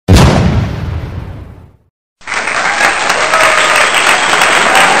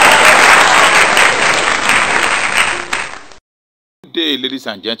day, ladies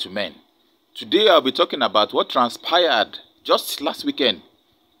and gentlemen. Today I'll be talking about what transpired just last weekend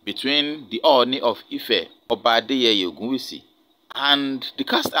between the Ooni of Ife, Oba Adeyeye Ogunwusi, and the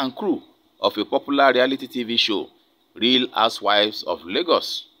cast and crew of a popular reality TV show, Real Housewives of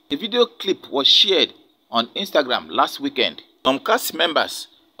Lagos. A video clip was shared on Instagram last weekend. Some cast members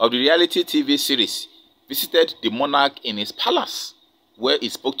of the reality TV series visited the monarch in his palace, where he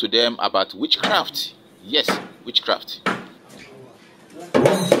spoke to them about witchcraft. Yes, witchcraft.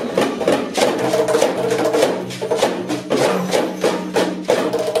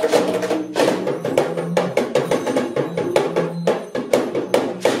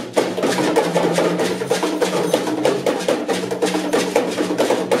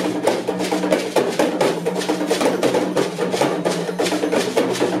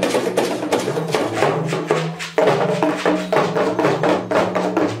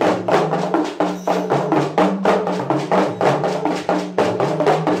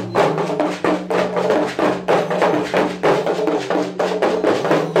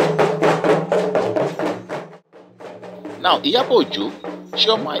 Now, Iyabo Ojo,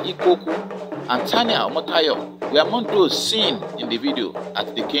 Chioma Ikoku, and Tanya Omotayo were among those seen in the video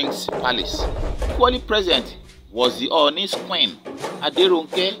at the King's Palace. Equally present was the Ooni's queen,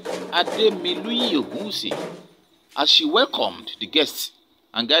 Aderonke Ademiluyi Ogunwusi, as she welcomed the guests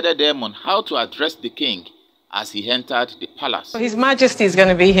and guided them on how to address the king as he entered the palace. His Majesty is going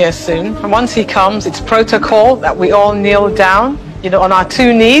to be here soon, and once he comes, it's protocol that we all kneel down, on our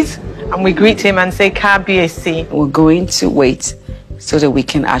two knees, and we greet him and say, Kabiyesi. We're going to wait so that we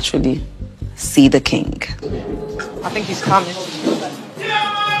can actually see the king. I think he's coming.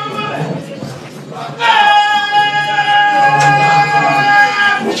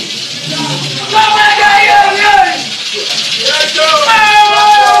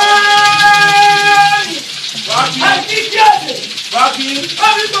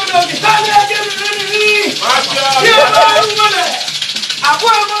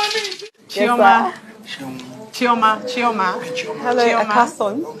 Chioma. Hello,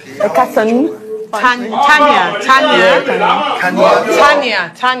 Akason. Tanya.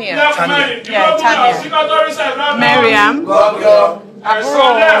 Yeah, Tanya. Miriam. Aburo,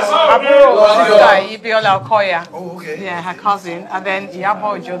 sister Ibiola Okoya. Oh, okay. Yeah, her cousin. And then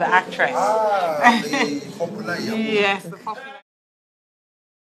Iyabo Ojo, the actress. The popular Yes, the popular.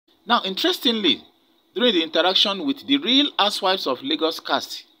 Now, interestingly, during the interaction with the Real Housewives of Lagos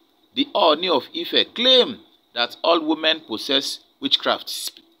cast, the Ooni of Ife claimed that all women possess witchcraft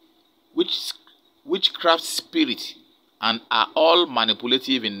spirit and are all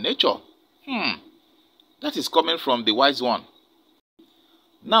manipulative in nature. That is coming from the wise one.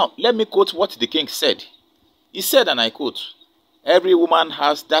 Now, let me quote what the king said. He said, and I quote, "Every woman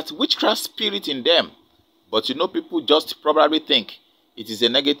has that witchcraft spirit in them, but people just probably think it is a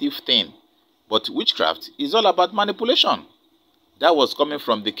negative thing. But witchcraft is all about manipulation." That was coming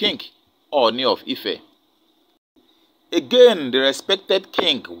from the king, Ooni of Ife. Again, the respected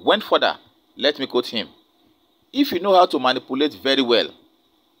king went further. Let me quote him. "If you know how to manipulate very well,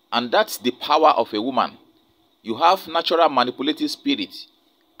 and that's the power of a woman, you have natural manipulative spirit,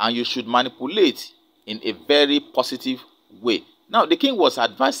 and you should manipulate in a very positive way." Now, the king was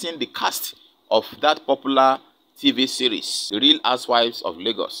advising the cast of that popular TV series, The Real Housewives of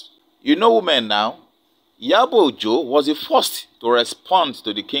Lagos. Women now, Iyabo Ojo was the first to respond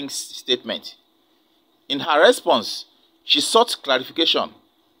to the king's statement. In her response, she sought clarification,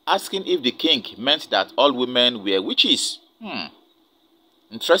 asking if the king meant that all women were witches.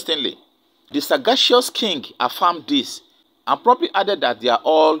 Interestingly, the sagacious king affirmed this and probably added that they are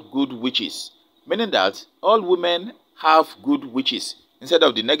all good witches, meaning that all women have good witches instead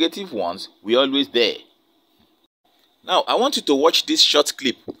of the negative ones we always there. Now, I want you to watch this short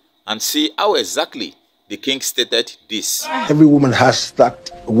clip and see how exactly the king stated this. Every woman has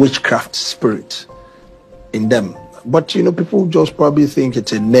that witchcraft spirit in them. But, people just probably think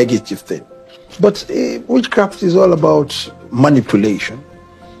it's a negative thing. But witchcraft is all about manipulation.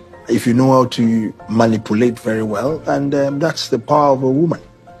 If you know how to manipulate very well, and that's the power of a woman.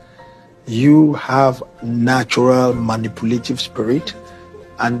 You have natural manipulative spirit,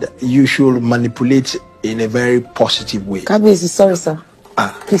 and you should manipulate in a very positive way. Kabiyesi, sorry, sir.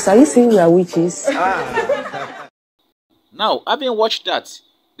 Please, are you saying we are witches? Now, having watched that,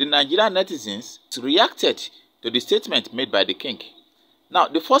 the Nigerian netizens reacted to the statement made by the king. Now,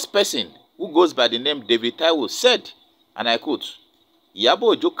 the first person, who goes by the name David Taiwo, said, and I quote,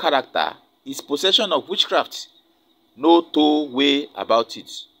 "Iyabo Ojo character is possession of witchcraft. No two way about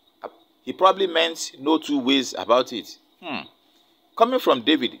it." He probably meant no two ways about it. Coming from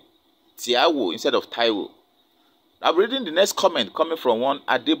David Taiwo instead of Taiwo. Now, reading the next comment coming from one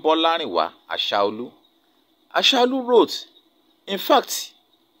Adebolaniwa Ashaolu. Ashaolu wrote, "In fact,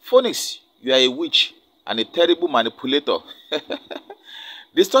 Phoenix, you are a witch and a terrible manipulator.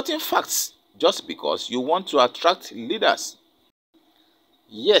 Distorting facts just because you want to attract leaders."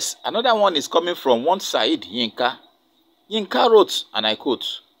 Yes, another one is coming from one Said Yinka. Yinka wrote, and I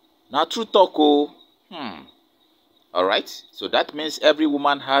quote, "Na true talk o." Alright, so that means every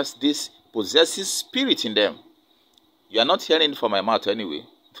woman has this possessive spirit in them. You are not hearing it from my mouth anyway.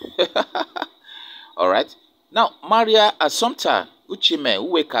 Alright, now Maria Assumpta Uchime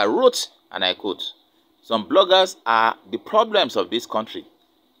Uweka wrote, and I quote, "Some bloggers are the problems of this country.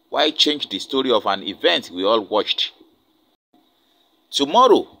 Why change the story of an event we all watched?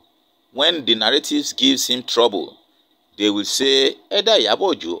 Tomorrow, when the narratives gives him trouble, they will say either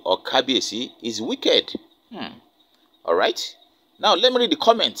Iyabo Ojo or Kabiyesi is wicked." Alright, now let me read the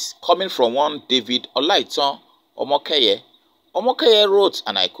comments coming from one David Olaitan Omokeye. Omokeye wrote,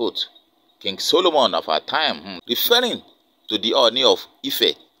 and I quote, "King Solomon of our time," referring to the Ooni of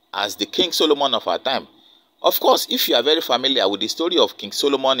Ife as the King Solomon of our time. Of course, if you are very familiar with the story of King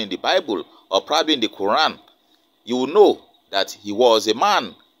Solomon in the Bible or probably in the Quran, you will know that he was a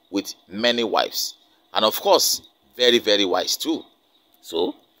man with many wives. And of course, very, very wise too.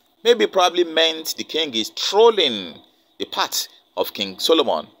 So, maybe probably meant the king is trolling the part of King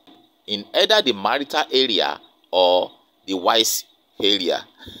Solomon in either the marital area or the wise area.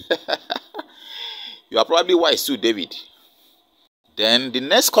 You are probably wise too, David. Then the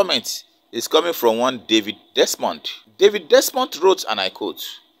next comment is coming from one David Desmond. David Desmond wrote, and I quote,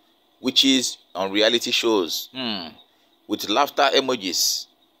 "Which is on reality shows, with laughter emojis."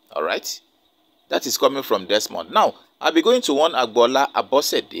 Alright, that is coming from Desmond. Now, I'll be going to one Agbola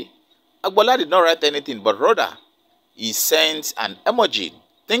Abosede. Agbola did not write anything, but rather, he sent an emoji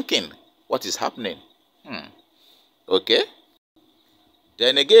thinking what is happening. Okay.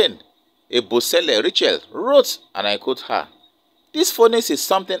 Then again, Ebosele Rachel wrote, and I quote her, "This phonics is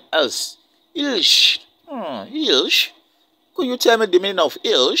something else. Ilsh. Ilsh? Could you tell me the meaning of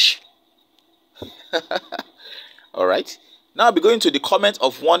Ilsh?" Alright. Now I'll be going to the comment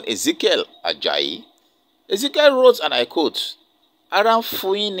of one Ezekiel Ajayi. Ezekiel wrote, and I quote, "Aram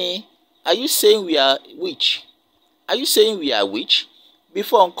Fuini, are you saying we are witch? Are you saying we are witch?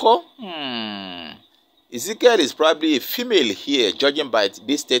 Before uncle?" Ezekiel is probably a female here, judging by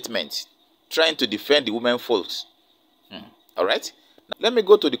this statement, trying to defend the women folks. Alright, let me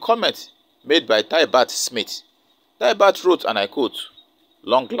go to the comment made by Taibat Smith. Taibat wrote, and I quote,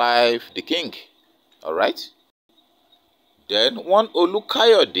 "Long live the king." Alright. Then one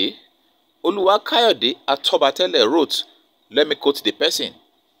Oluwakayode Atobatele wrote, let me quote the person,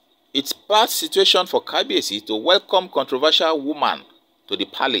 "It's bad situation for Kabiyesi to welcome controversial woman to the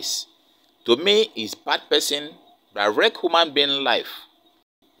palace. To me, it's bad person, direct human being life.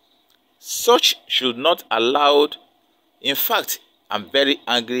 Such should not allowed. In fact, I'm very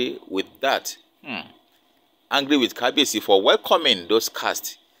angry with that. Angry with Kabiyesi for welcoming those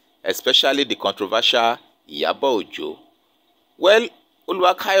cast, especially the controversial Iyabo Ojo. Well,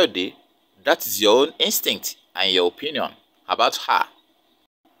 Oluwakayode, that is your own instinct and your opinion about her."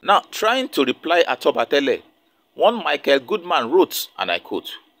 Now, trying to reply Atobatele, one Michael Goodman wrote, and I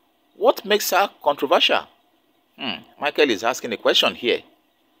quote, "What makes her controversial?" Michael is asking a question here.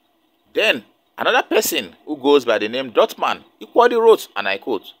 Then, another person who goes by the name Dotman equally wrote, and I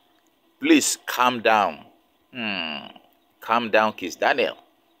quote, "Please calm down." Calm down, Kiss Daniel.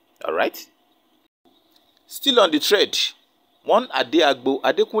 Alright? Still on the thread, one Adeagbo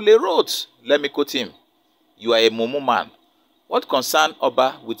Adekunle wrote, let me quote him, "You are a mumu man. What concern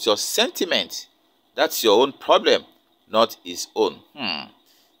Oba with your sentiment? That's your own problem, not his own."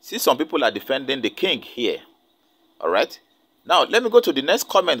 See, some people are defending the king here. Alright? Now, let me go to the next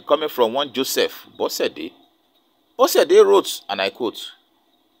comment coming from one Joseph Bosede. Bosede wrote, and I quote,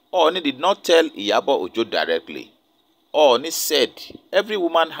 "Ooni did not tell Iyabo Ojo directly. Ooni said every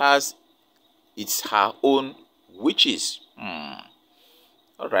woman has its her own witches."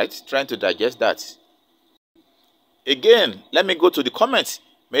 Alright, trying to digest that. Again, let me go to the comments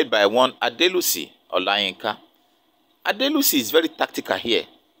made by one Adelusi Olayinka. Adelusi is very tactical here.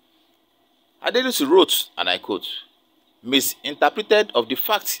 Adelusi wrote, and I quote, "Misinterpreted of the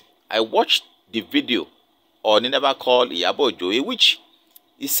fact I watched the video, Ooni never called Iyabo Ojo a witch.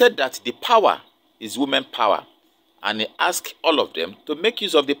 He said that the power is women power, and he asked all of them to make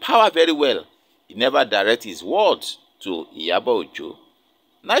use of the power very well. He never directed his words to Iyabo Ojo."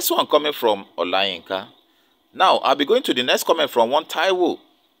 Nice one coming from Olayinka. Now, I'll be going to the next comment from one Taiwo,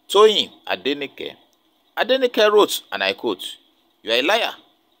 Toyin Adenike. Adenike wrote, and I quote, "You are a liar.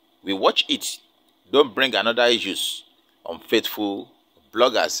 We watch it. Don't bring another issues on faithful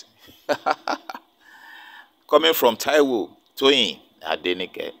bloggers. Coming from Taiwo, Toyin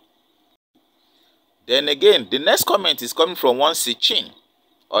Adenike. Then again, the next comment is coming from one Sichin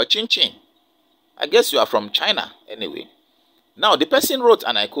or Chin Chin. I guess you are from China anyway. Now, the person wrote,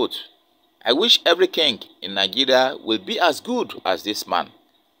 and I quote, "I wish every king in Nigeria will be as good as this man.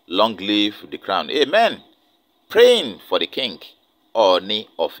 Long live the crown. Amen. Praying for the king, Ooni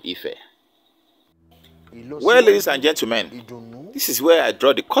of Ife." Well, ladies and gentlemen, this is where I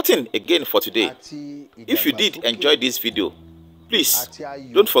draw the curtain again for today. If you did enjoy this video, please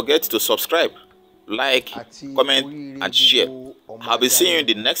don't forget to subscribe, like, comment, and share. I'll be seeing you in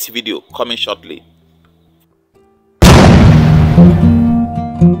the next video coming shortly.